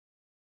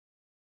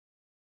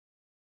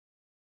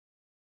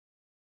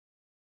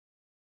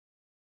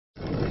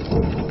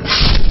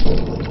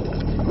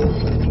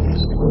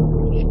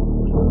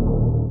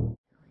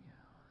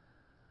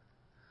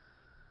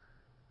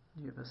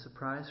a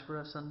surprise for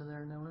us under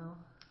there, Noelle?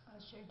 I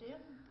sure do.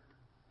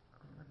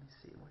 Let me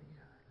see. What do you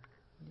got?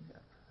 What do you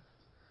got?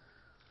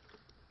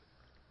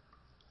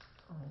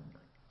 Oh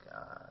my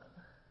God!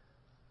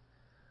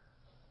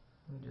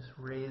 We just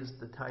raised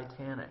the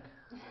Titanic,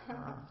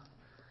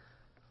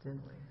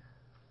 didn't we?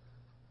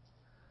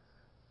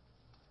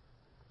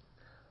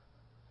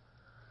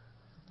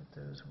 Look at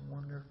those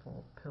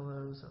wonderful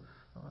pillows of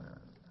fun.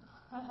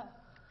 Wow!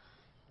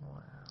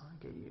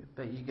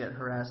 Bet you get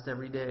harassed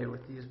every day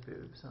with these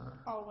boobs, huh?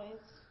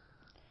 Always.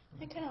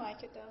 I kind of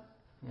like it though.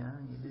 Yeah,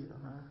 you do,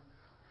 huh?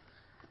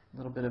 A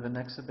little bit of an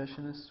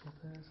exhibitionist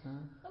with this,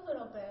 huh? A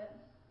little bit.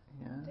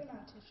 Yeah. They're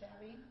not too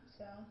shabby,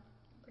 so I'm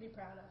pretty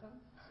proud of them.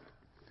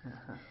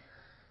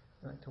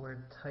 You like to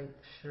wear tight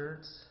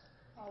shirts?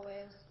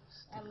 Always.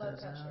 Stick I love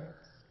those cut out.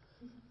 shirts.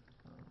 Oh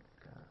my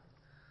God!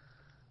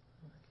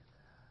 Look at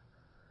that.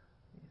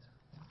 These are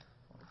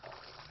wonderful.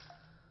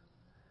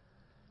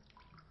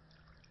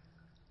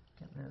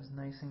 Getting those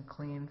nice and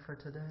clean for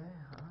today,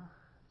 huh?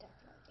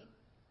 Definitely.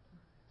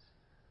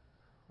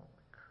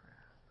 Holy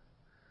crap!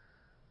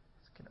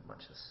 Let's get a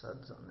bunch of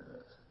suds on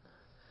those.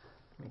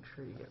 Make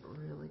sure you get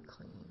really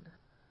clean.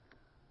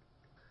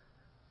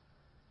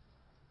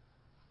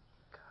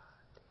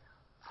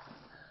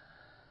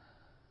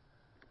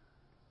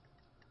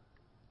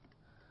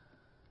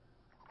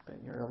 Bet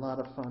you're a lot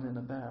of fun in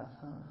a bath,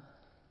 huh?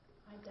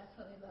 I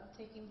definitely love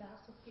taking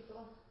baths with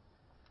people.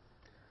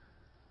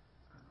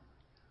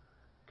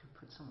 Could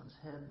put someone's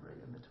head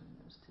right in between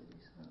those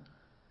titties, huh?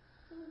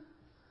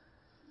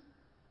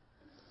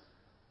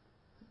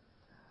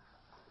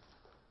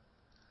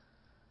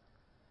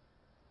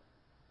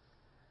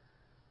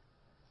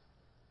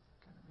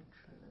 Gotta make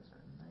sure those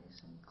are nice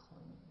and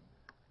clean.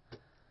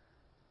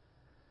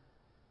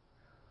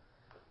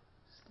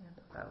 Stand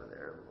up out of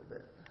there a little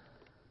bit.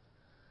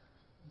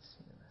 You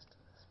see the rest of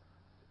this.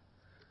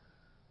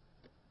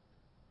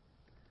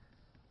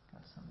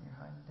 Got some you're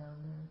hiding down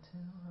there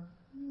too, huh?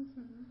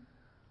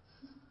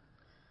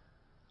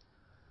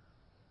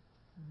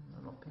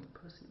 Little pink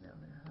pussy down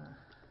there, huh?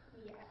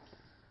 Yes.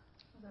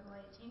 Little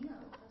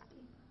 18-year-old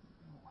pussy.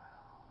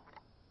 Wow.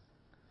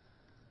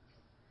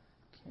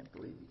 Can't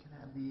believe you can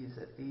have these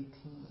at 18.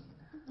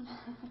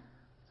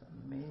 It's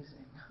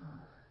amazing, huh?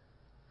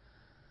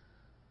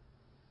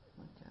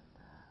 Look at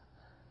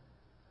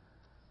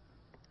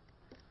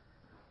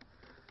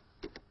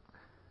that.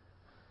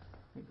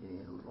 Maybe you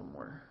need a little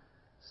more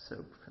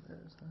soap for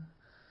those, huh?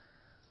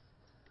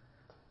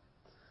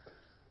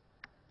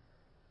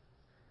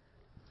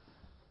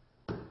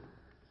 Get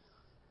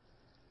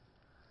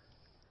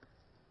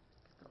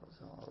those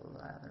all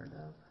lathered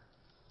up.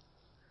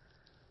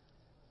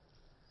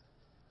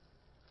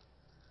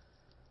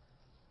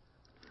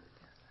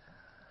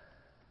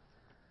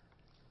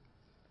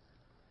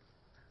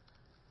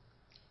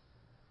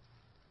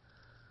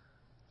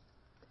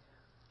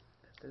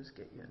 Those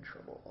get you in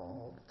trouble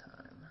all the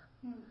time.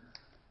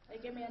 They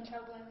get me in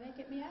trouble and they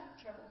get me out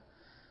of trouble.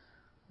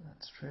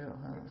 That's true,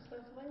 huh? Works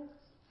both ways.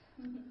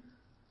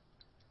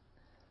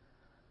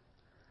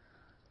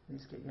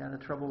 These get you out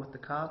of trouble with the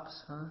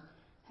cops, huh?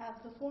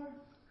 Have before.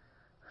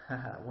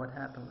 What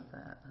happened with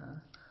that,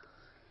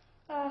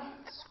 huh?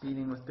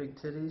 Speeding with big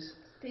titties?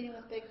 Speeding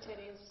with big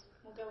titties.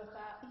 We'll go with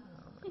that. Oh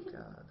my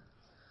God.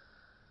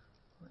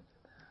 Look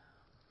at that.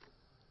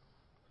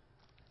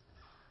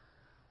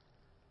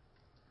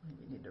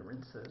 Maybe you need to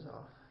rinse those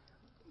off.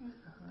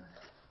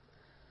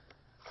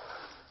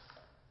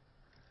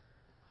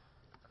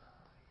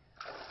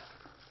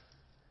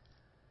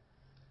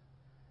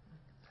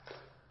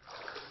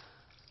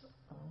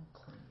 All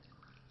clean.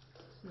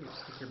 You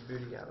stick your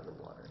booty out of the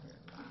water here.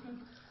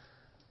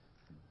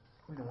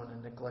 We don't want to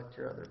neglect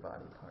your other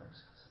body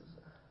parts. This is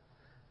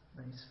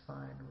a nice,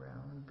 fine,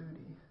 round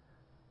booty.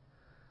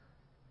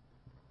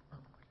 Oh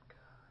my God.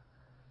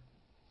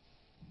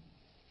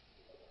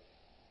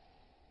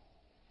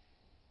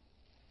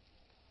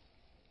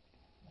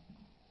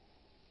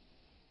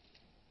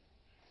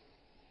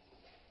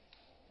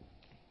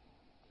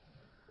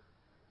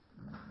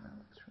 That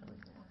looks really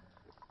good.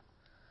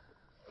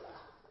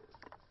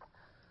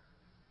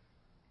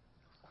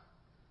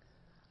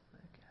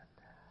 Look at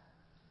that.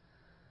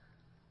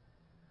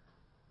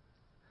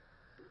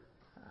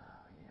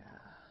 Oh yeah.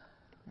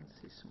 Let's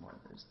see some more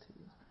of those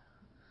titties.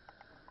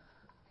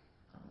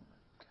 Oh my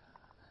God.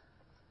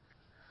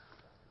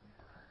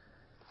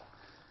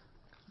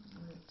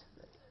 Right to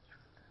the edge.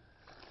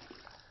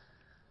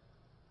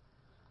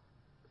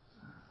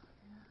 Oh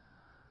yeah.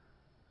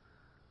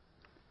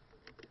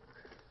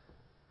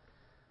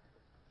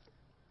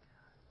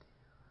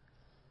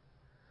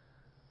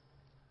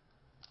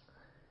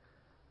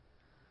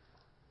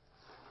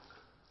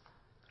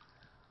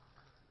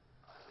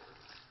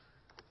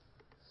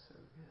 So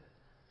good.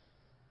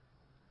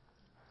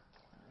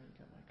 Wow, you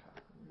got my cock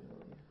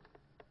really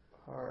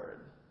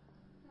hard.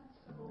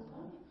 That's the whole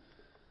point.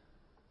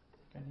 I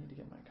think I need to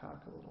get my cock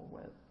a little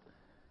wet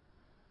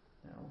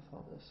now with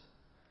all this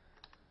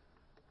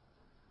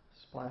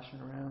splashing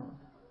around.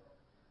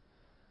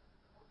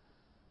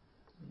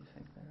 What do you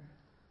think there?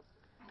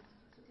 I think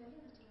it's a good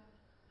idea.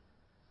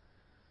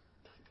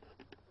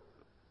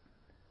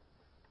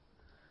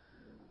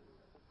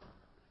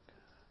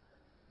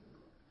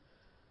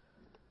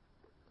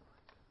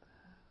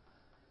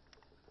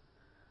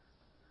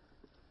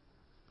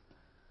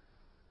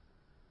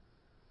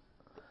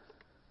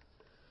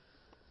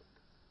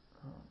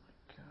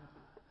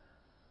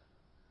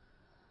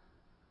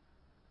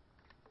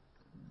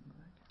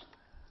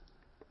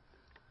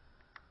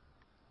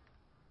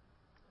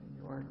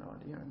 more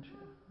naughty, aren't you?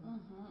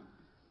 Mm-hmm.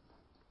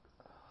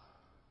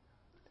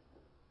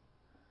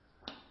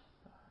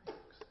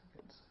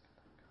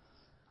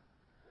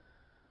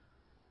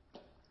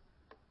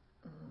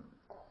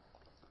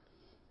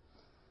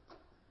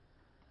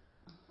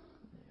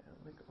 Yeah,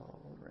 like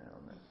all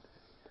around that.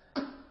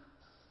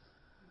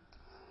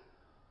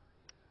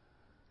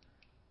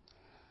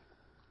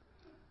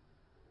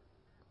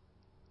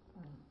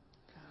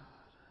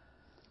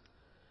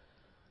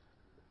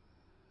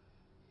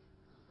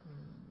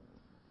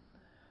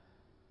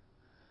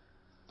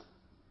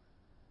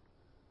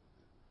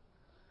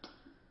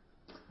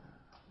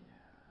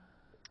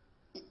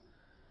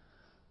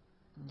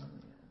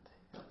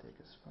 Take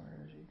as far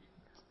as you can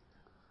go.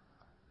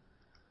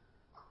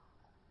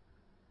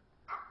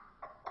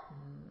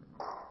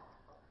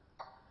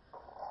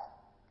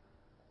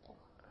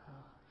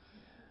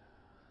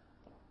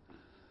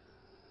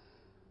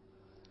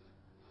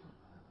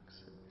 That looks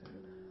so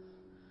good.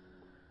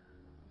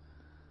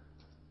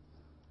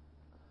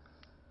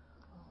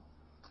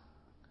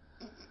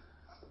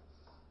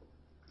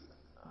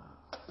 Oh,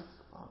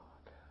 fuck.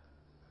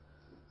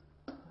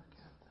 Look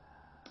at that.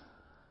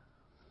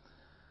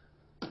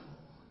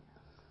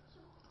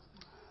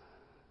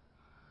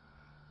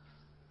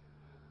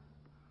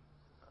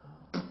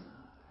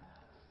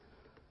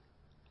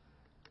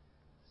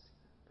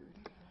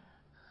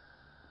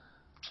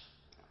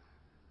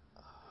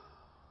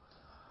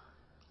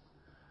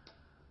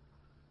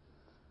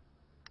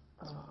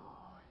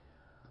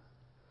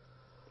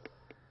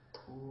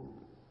 Ooh.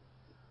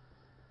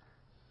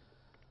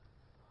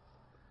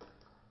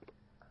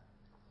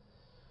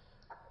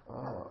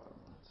 Oh,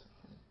 that's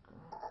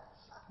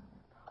gross.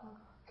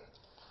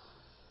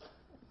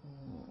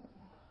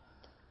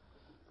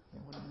 Yeah,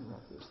 what do you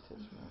wrap those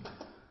tips around?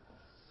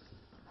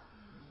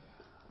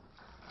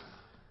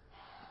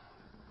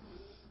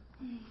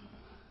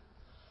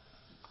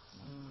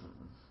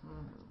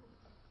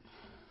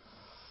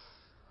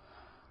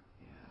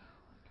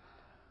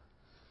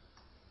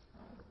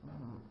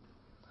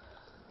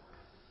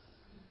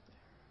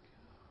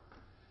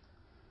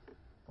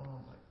 Oh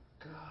my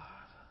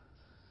god.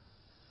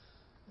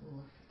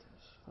 Look at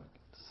those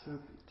fucking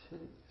soapy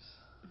titties.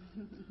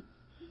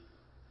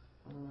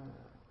 Oh,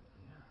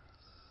 yes.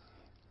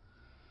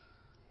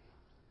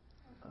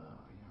 Oh,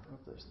 yeah,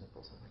 rub those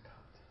nipples on the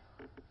cup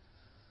too.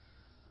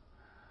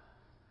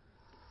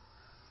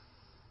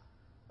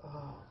 Oh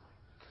my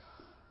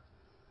god.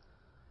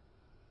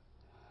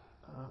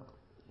 Oh,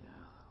 yeah,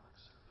 that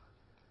looks so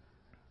fucking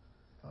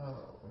good.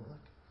 Oh,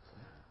 look at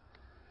that.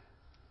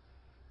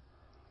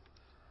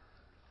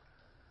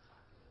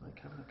 Like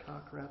having a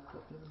cock wrapped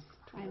up in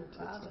between your tits.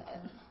 I love it.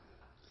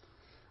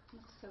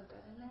 Looks so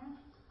good in there.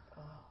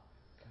 Oh,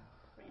 god.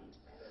 Framed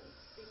by those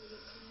big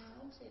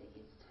 18-year-old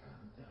titties.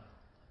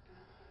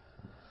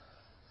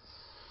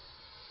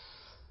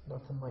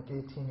 Nothing like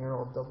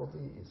 18-year-old double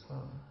D's,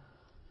 huh?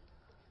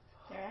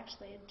 They're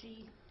actually a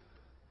G.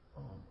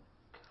 Oh,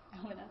 I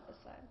would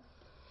emphasize.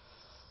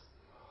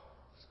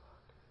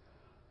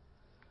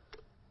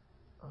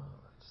 oh,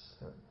 that's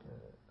so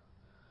good.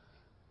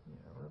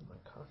 Yeah, rub my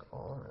cock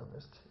all around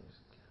this titties.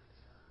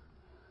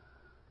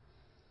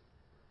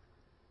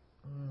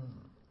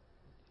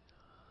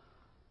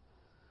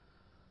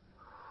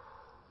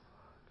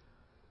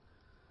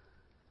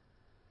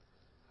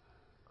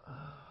 Oh,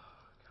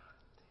 god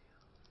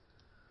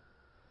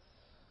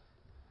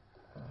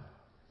damn.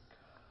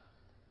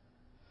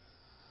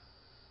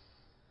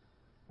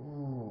 Oh,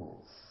 ooh,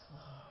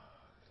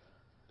 fuck.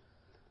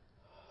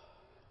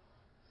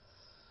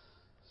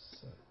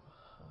 So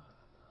hot.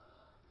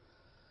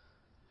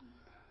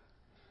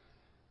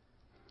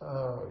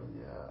 Oh,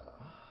 yeah.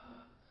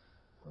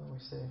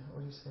 What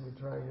do you say we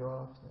dry you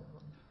off now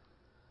and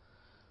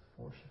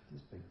worship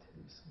these big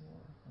titties some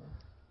more, huh?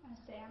 I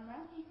say I'm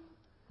ready.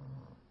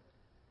 Oh.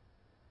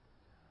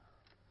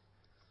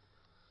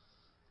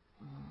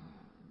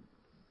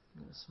 You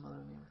gonna smother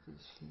me with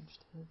these huge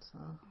tits,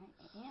 huh?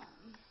 I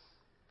am.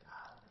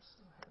 God, they're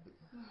so heavy.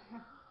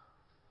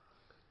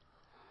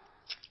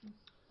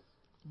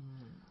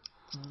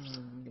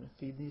 You gonna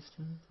feed these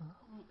to me, huh?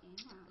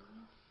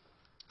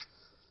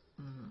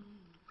 I am.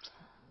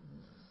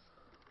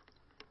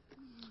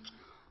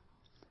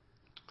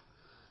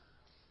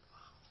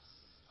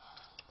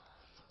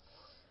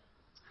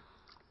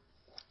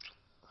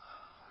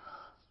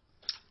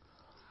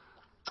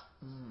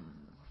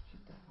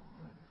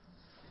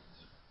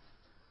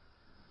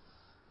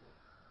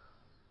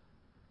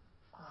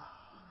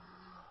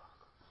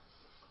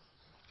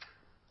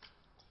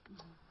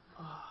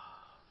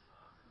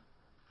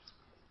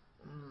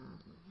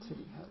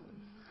 Titty heaven.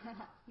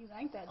 You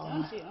like that,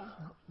 don't you?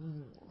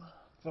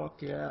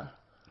 Fuck yeah.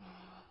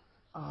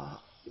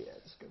 Yeah,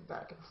 just go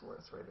back and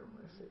forth right over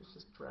my face.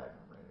 Just drag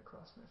them right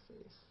across my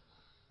face.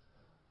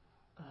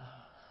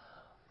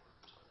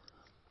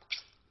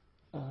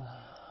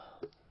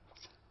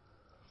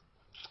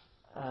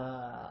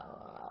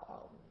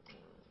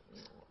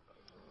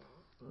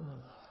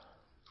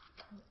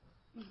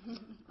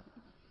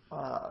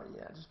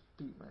 Yeah, just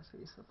beat my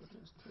face up with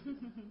those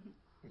titties.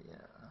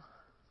 Yeah.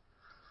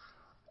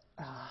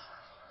 Ah.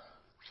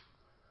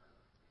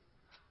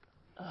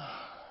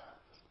 Ah.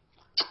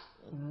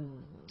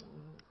 Mm.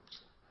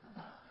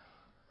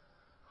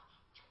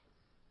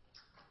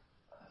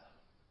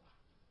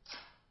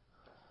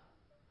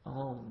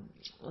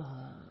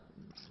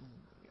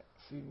 Yeah,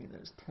 feed me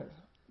those titties.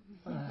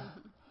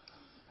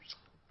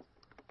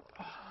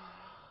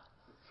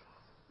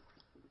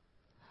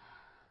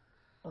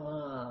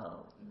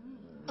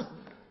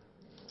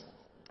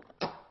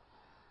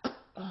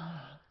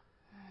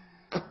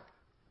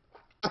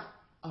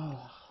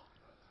 Oh,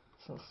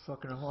 so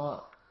fucking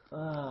hot.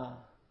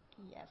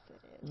 Yes,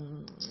 it is.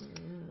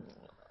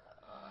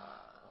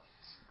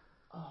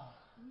 Oh,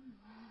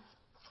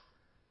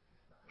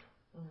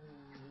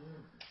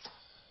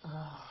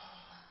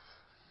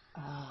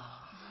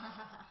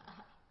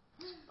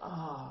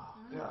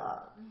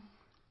 God.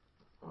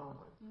 Oh,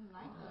 You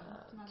like them?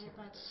 Smell your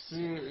butt.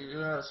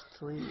 yes,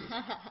 please.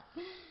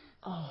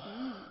 Oh.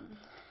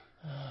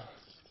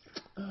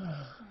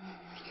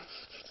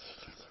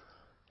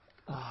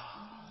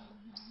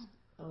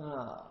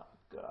 Oh,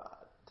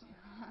 God.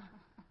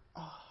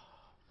 Oh.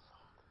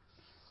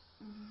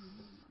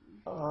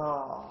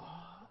 Oh.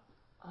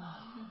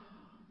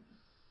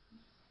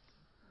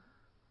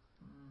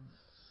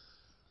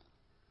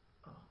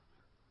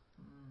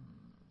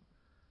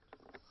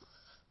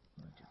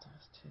 Look at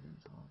those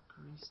titties all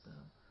greased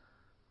up.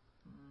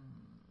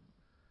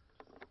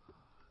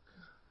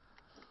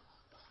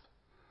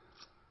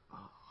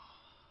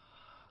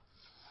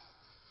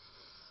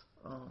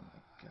 Oh my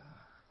God.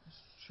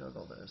 Just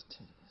juggle those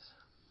titties.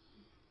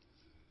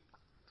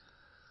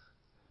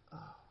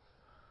 Oh.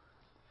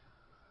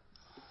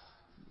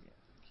 Yeah,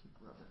 keep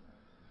rubbing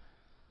that in.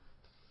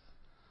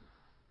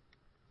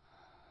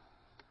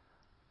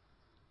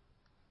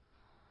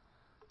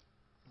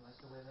 You like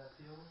the way that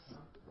feels,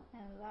 huh? I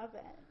love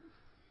it.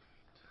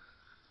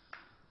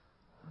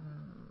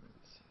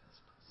 Let's see this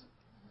pussy.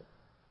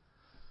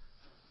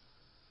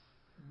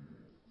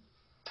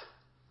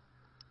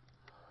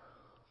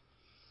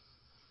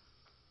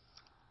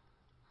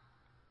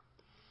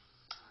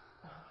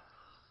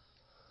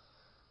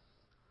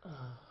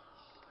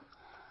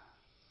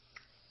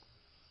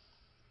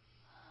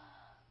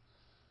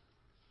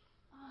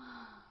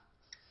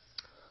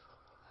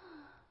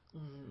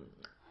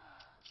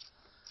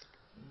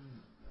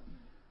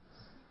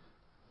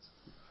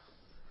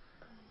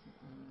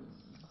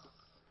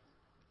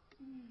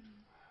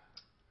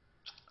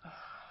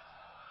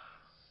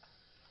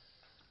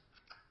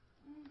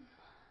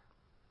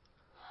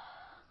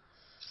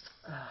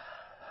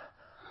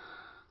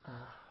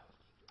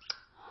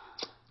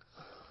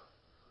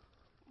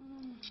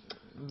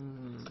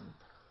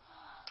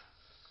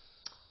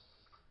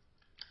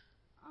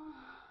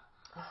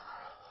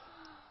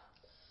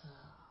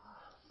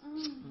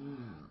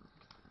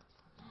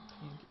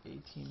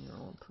 Pink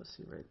 18-year-old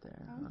pussy right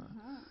there. Huh?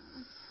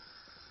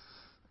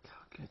 Look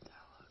how good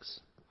that looks.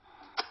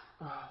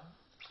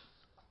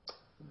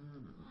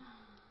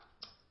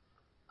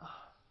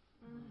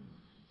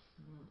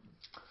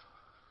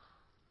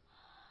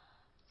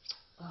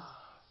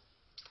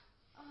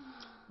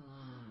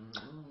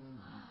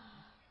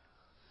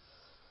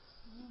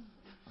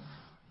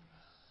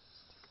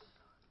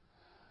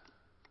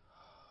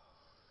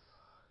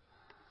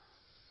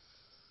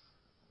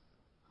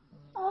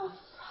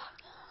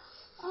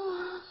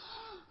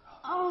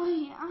 Oh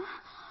yeah.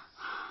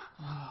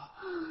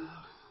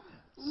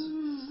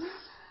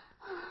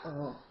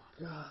 Oh,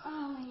 God.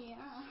 Oh yeah.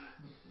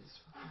 Make these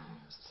fucking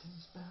ass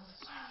titties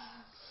bounce.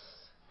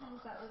 How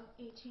does that little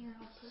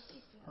 18-year-old pussy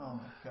feel? Oh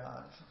my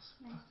God. It feels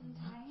Nice and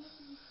tight.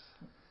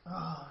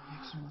 Oh, it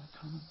makes me want to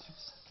come in 2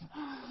 seconds.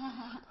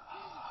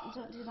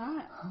 Don't do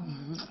that. Oh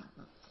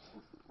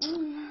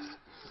yeah.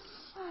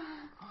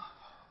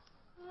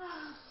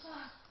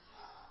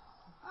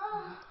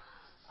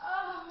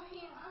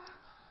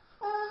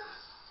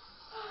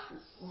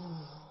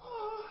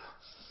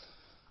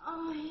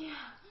 Oh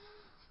yeah.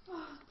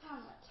 Oh,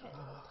 pound that tight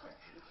little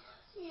pussy.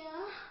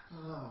 Yeah.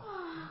 Oh,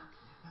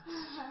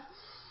 yes.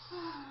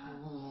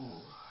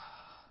 Oh.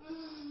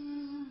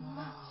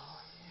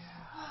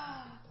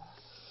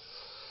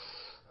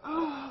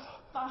 Oh,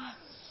 fuck.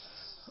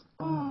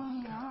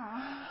 Oh,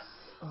 yeah.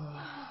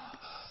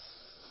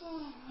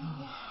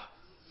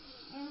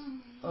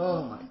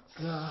 Oh my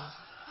God.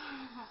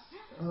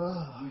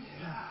 Oh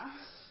yeah.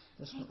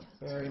 Just want to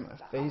bury my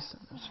face in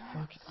those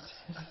fucking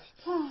titties.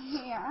 Oh,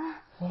 yeah.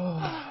 Oh.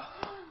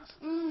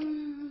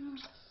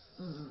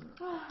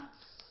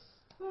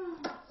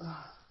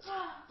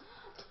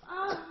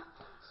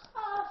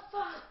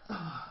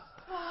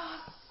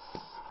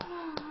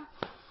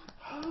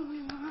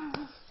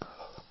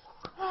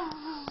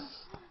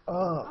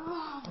 Oh.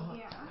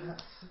 Yeah.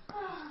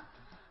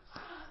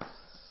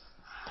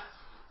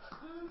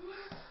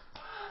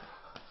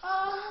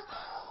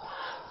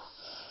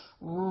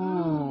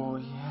 Ooh,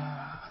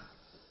 yeah.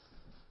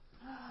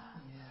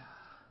 Yeah.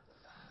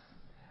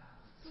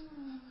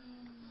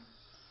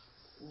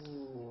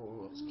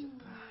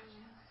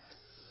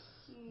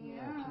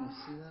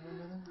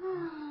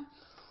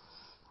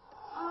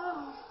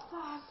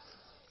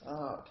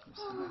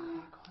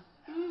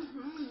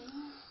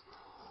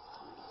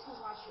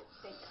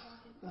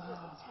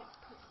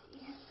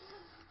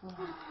 Oh, God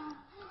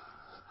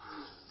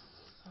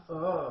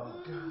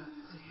damn.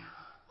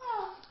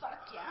 Oh,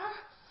 fuck yeah.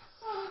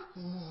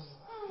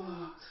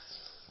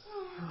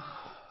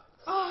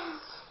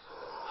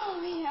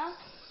 Oh, yeah.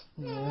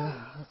 Yeah,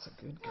 that's a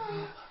good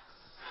girl.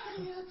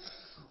 Yeah.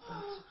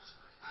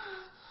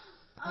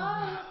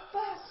 Oh,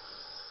 fuck.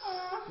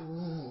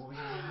 Ooh,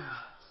 yeah.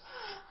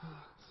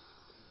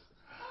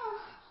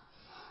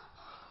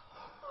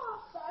 Oh,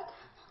 fuck.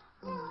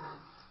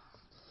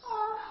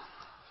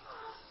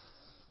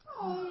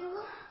 Oh,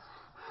 yeah.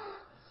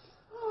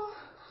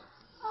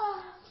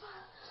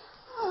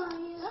 Oh,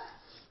 yeah.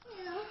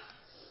 Yeah.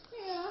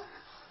 Yeah.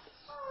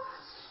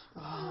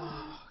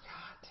 Oh,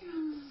 God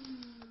damn.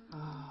 Oh,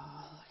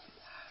 look at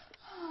that.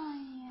 Oh,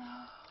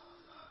 yeah.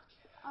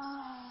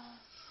 Oh.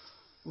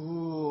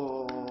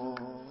 Ooh.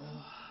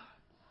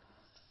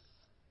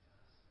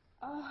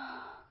 Oh.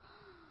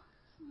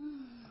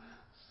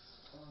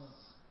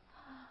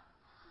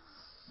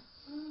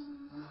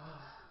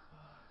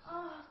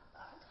 Oh,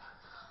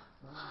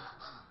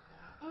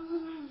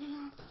 oh,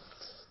 yeah.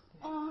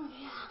 Oh,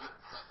 yeah.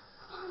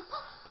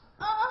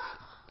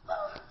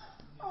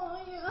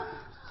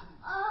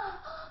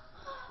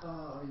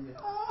 Oh, yeah.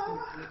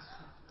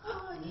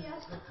 Oh, yeah.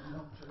 Take the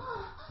milk drink. Oh,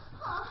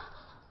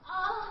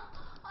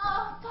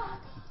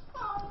 fuck.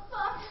 Oh,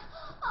 fuck.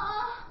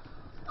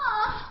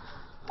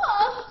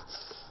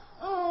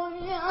 Oh,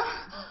 yeah.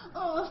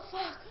 Oh,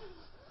 fuck.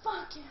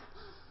 Fuck yeah.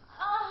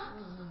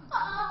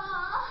 Oh,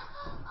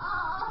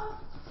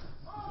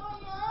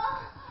 yeah.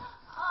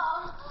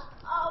 Fuck.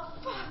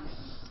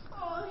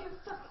 Oh, you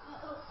fucking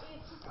little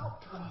bitch. Oh,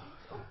 God.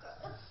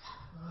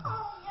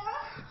 Oh, yeah.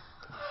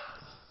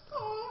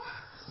 Oh.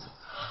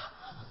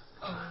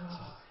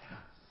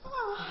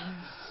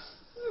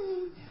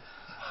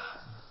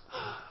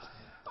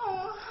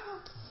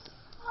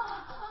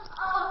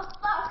 Oh,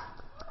 fuck.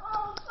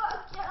 Oh,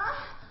 fuck, yeah.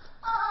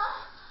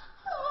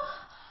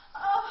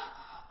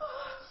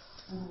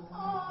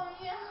 Oh,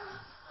 yeah.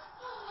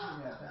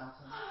 Yeah,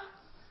 bouncing.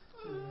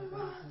 Yeah,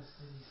 bouncing those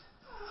titties.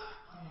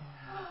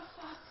 Yeah. Oh,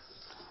 fuck.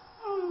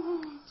 Oh,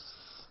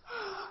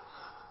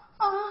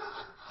 oh,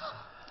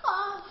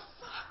 fuck.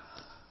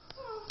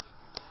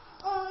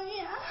 Oh,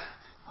 yeah.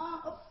 Oh,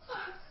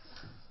 fuck.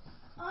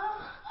 Oh,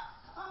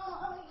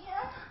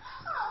 yeah.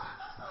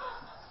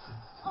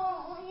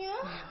 Oh,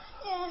 yeah.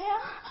 Yeah.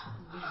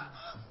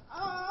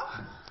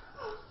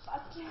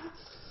 Fuck yeah.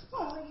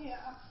 Oh,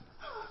 yeah.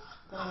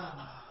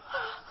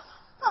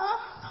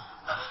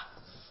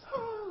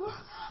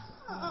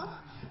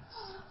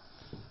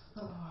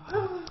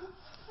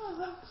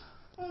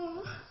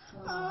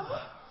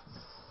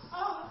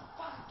 Oh,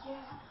 fuck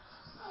yeah.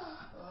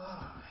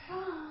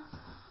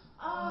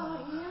 Oh,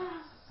 yeah.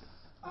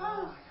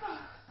 Oh,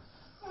 fuck.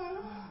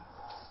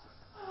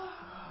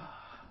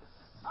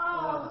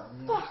 Oh,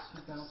 fuck. She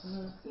bouncing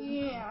those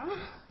titties. Yeah.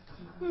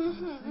 She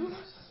bouncing those titties.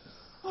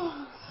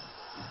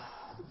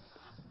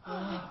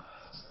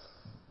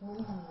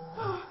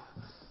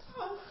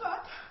 Oh,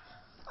 fuck.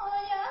 Oh,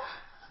 yeah.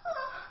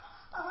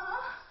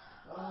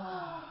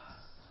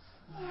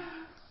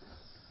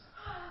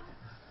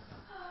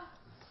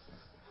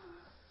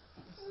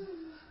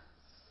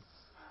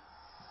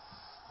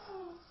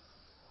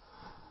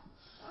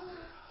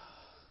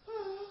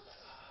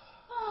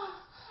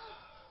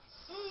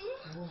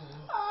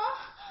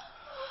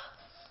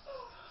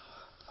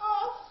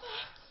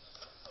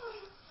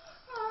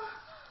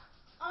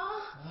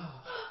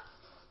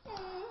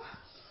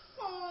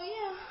 Oh,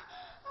 yeah.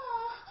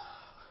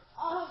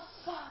 Oh,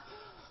 fuck.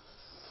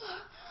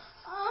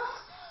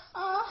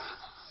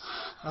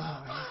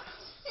 Oh, yeah.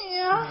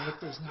 Yeah. Lick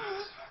those nuts.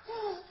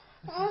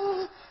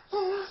 Oh,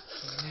 Yeah.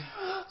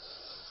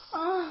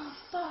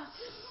 fuck.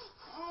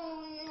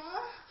 Oh, yeah.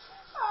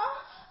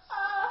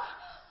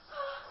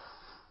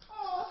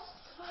 Oh,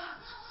 fuck.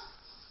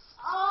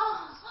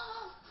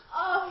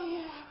 Oh,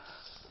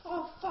 yeah.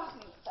 Oh, fuck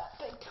me with that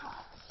big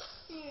cock.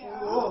 Yeah.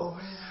 Whoa,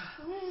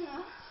 yeah.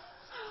 Yeah.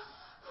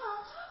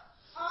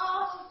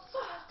 Oh,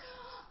 fuck.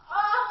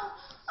 Oh,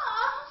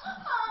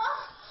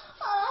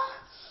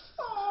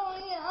 oh,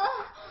 yeah.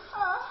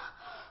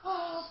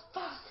 Oh,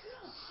 fuck.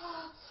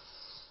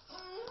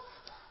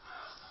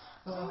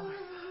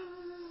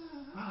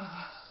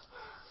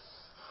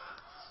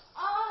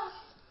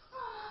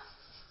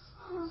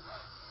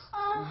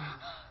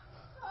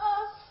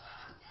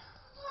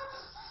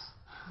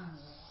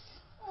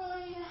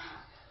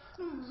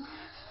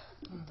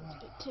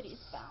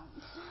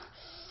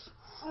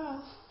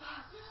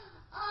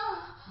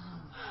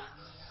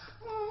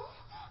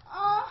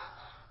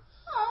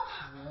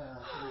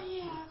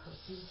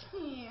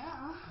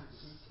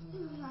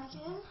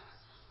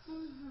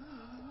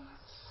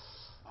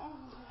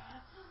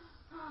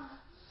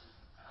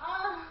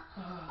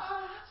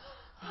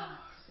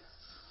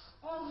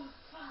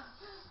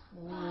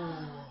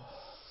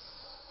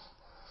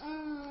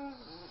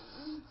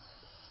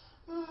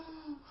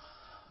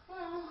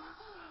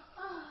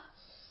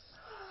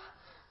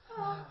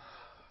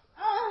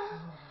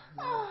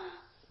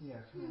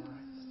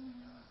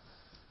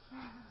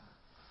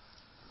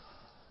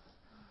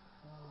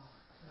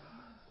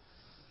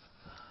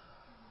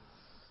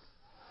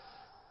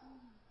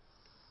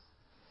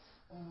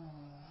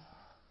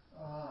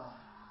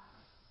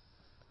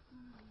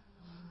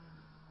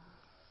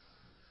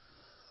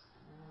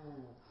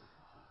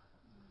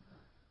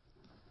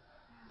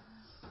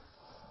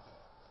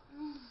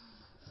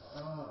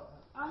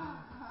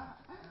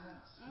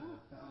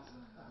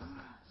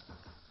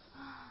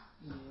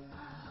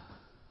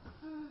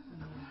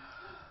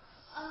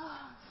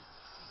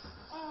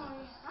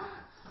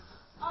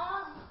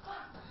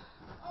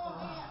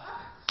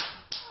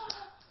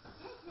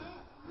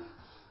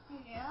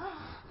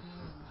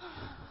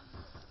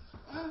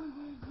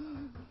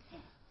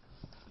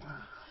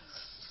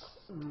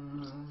 yeah.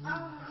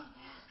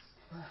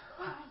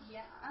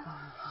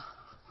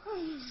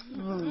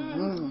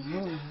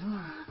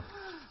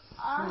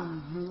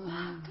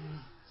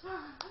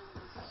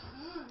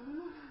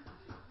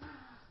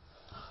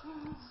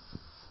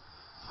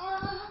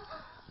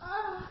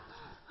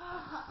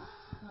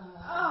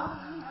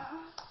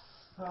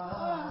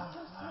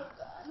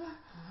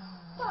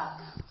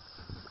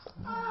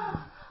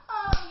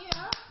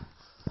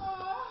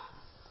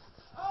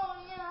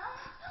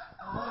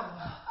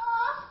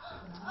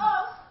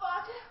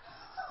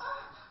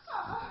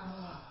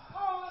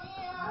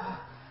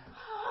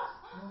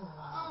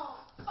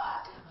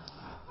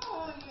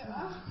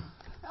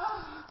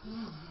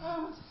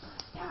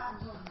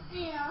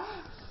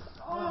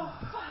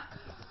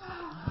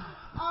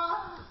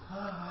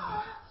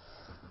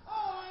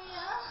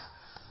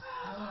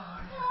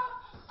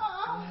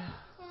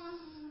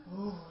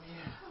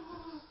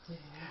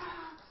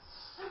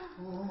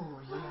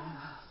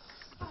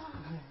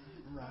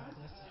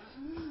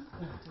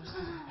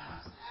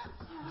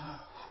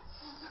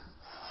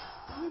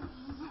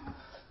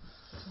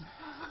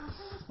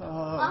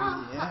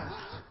 Oh, yeah.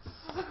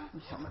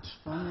 Look how much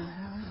fun you're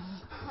having.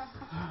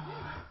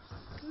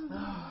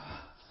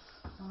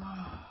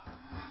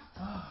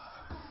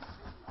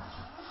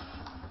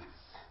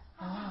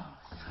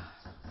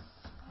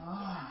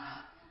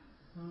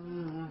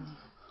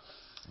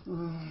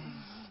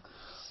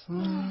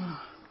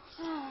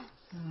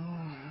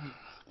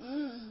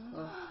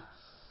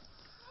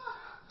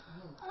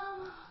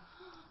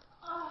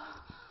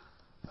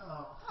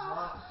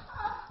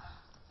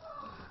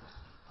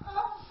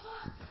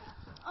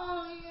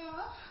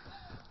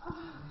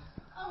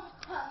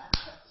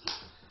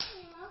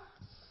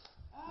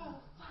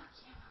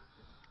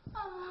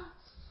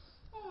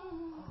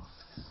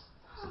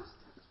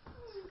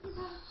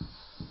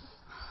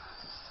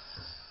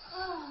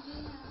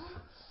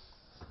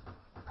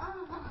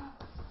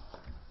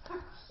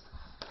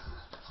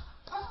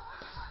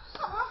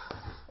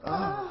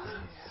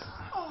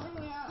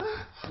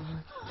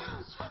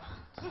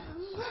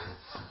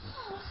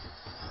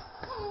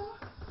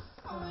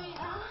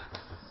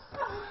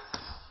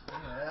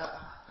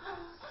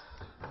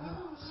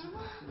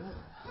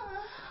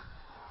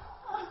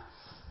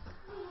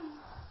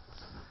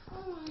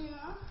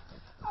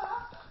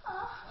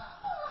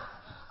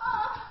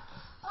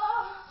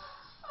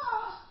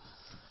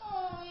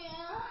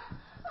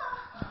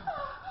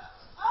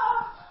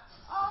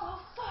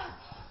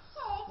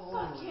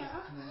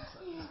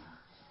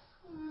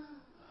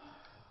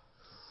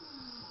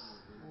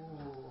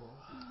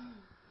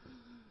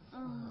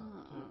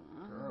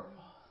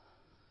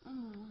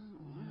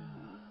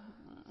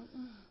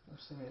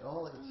 She made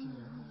all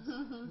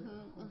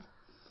 18-year-olds.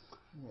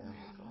 Yeah,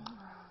 girl.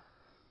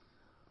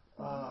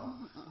 Oh,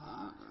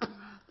 fuck.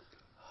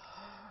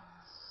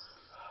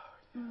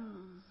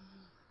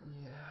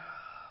 Yeah.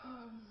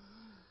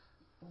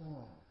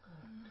 Oh,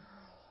 good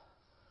girl.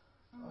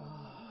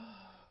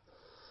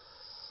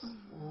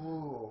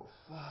 Oh,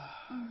 fuck.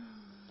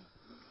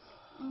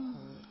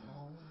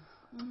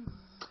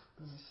 Let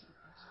me see your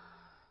eyes.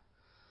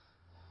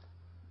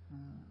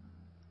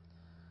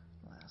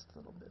 Last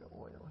little bit of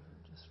oil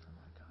here just for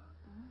my God.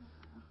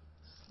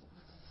 Just a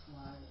little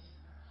fly.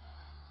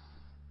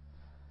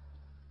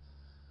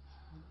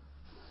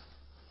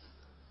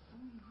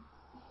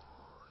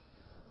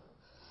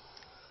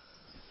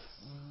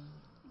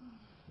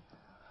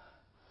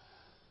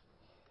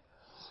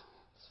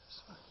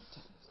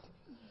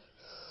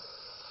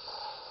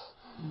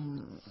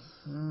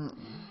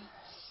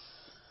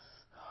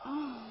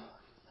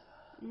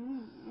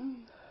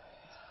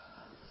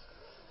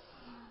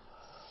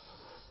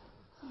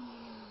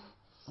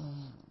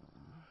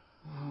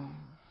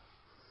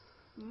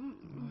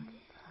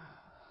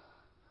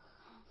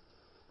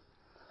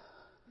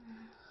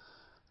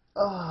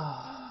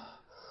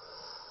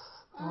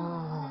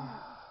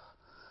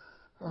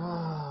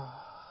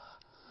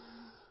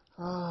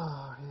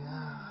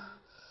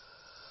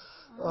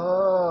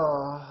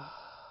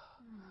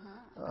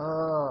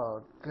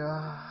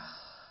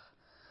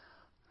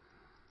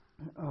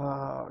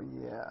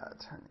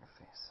 Turn your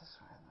face this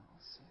way. Let me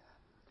see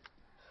that.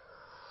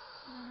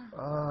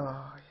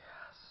 Oh,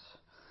 yes.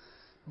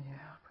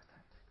 Yeah, put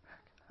that dick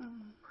back in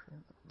that pretty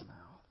little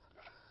mouth.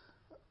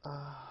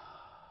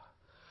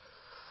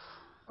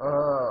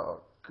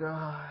 Oh,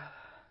 God.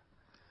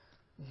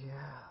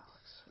 Yeah,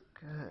 looks so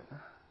good.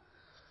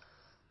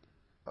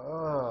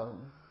 Oh,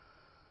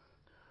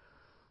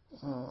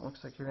 it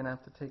looks like you're going to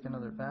have to take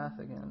another bath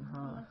again,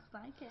 huh? Looks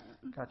like it.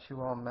 Got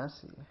you all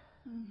messy.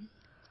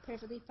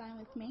 Perfectly fine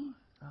with me.